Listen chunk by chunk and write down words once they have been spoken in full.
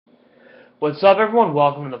What's up, everyone?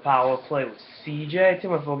 Welcome to the Power Play with CJ. Today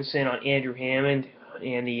we're focusing on Andrew Hammond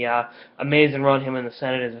and the amazing run him and the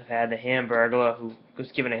Senators have had. The Hamburglar, who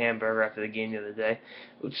was given a hamburger after the game the other day.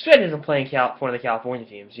 Straight isn't playing one of the California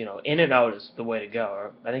teams. You know, in and out is the way to go.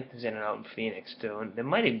 Or I think there's in and out in Phoenix too, and there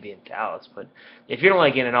might even be in Dallas. But if you don't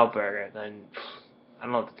like in and out burger, then I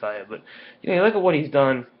don't know what to tell you. But you look at what he's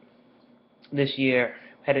done this year.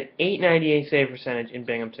 Had an .898 save percentage in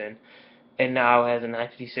Binghamton, and now has a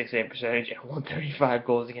 .956 save percentage and 135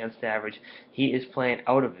 goals against average. He is playing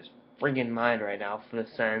out of his friggin' mind right now for the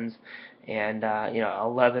Sens, and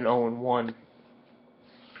 11-0-1.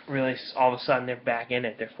 Really, all of a sudden they're back in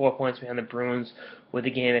it. They're 4 points behind the Bruins with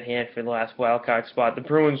the game at hand for the last wild card spot. The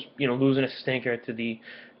Bruins, losing a stinker to the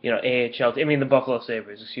AHL. I mean the Buffalo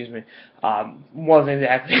Sabres, excuse me. Wasn't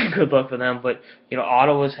exactly a good look for them, but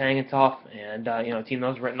Ottawa's hanging tough, and a team that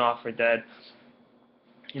was written off for dead.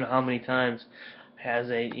 How many times has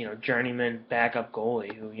a journeyman backup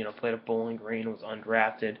goalie who played at Bowling Green, was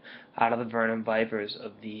undrafted out of the Vernon Vipers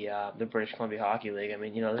of the British Columbia Hockey League. I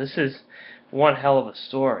mean, this is one hell of a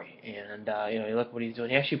story, and you look what he's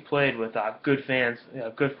doing. He actually played with good friend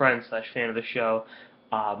slash fan of the show,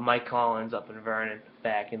 Mike Collins up in Vernon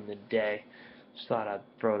back in the day. Just thought I'd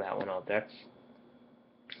throw that one out there.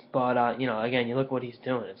 But again, you look what he's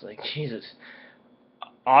doing. It's like, Jesus.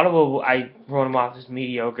 Ottawa, I wrote him off as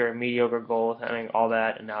mediocre goaltending, all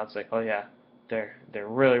that, and now it's like, oh yeah, they're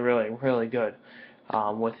really, really, really good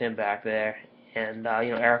with him back there. And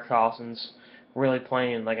Erik Karlsson's really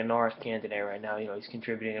playing like a Norris candidate right now. He's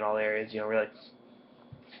contributing in all areas. Really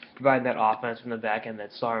providing that offense from the back end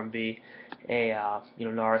that saw him be a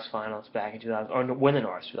Norris finalist back in 2000, or win the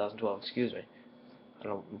Norris 2012. Excuse me, I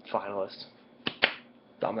don't finalist.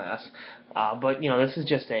 Dumbass. But this is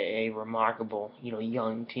just a remarkable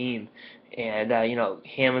young team, and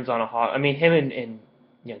Hammond's on a hot. I mean, him and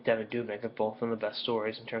Devin Dubnyk are both one of the best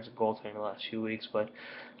stories in terms of goaltending the last few weeks. But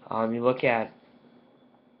you look at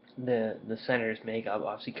the Senators' makeup.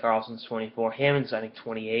 Obviously, Karlsson's 24, Hammond's I think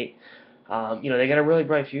 28. They got a really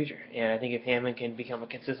bright future, and I think if Hammond can become a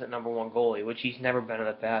consistent #1 goalie, which he's never been in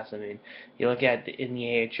the past. I mean, you look at in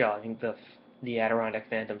the AHL. I think the Adirondack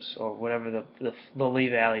Phantoms, or whatever the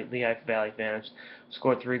Lehigh Valley Phantoms,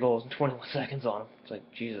 scored 3 goals in 21 seconds on them. It's like,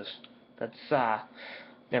 Jesus, that's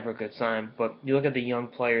never a good sign. But you look at the young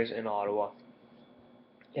players in Ottawa.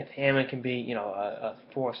 If Hammond can be, a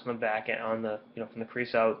force on the back end, on the, from the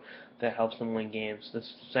crease out, that helps them win games. The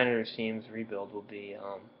Senators team's rebuild will be,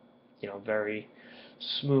 very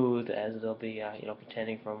smooth, as they'll be,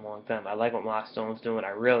 contending for a long time. I like what Mark Stone's doing. I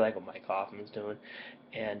really like what Mike Hoffman's doing,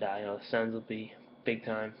 and the Sens will be big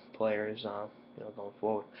time players, going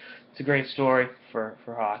forward. It's a great story for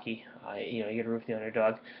hockey. You get to root for the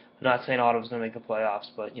underdog. I'm not saying Ottawa's going to make the playoffs,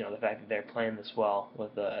 but the fact that they're playing this well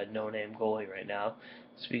with a no-name goalie right now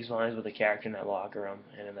speaks volumes with the character in that locker room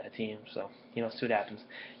and in that team. So see what happens.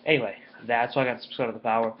 Anyway, that's why I got this episode of the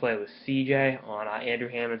Power Play with CJ on Andrew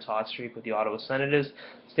Hammond's hot streak with the Ottawa Senators.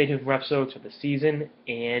 Stay tuned for episodes for the season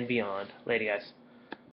and beyond. Later, guys.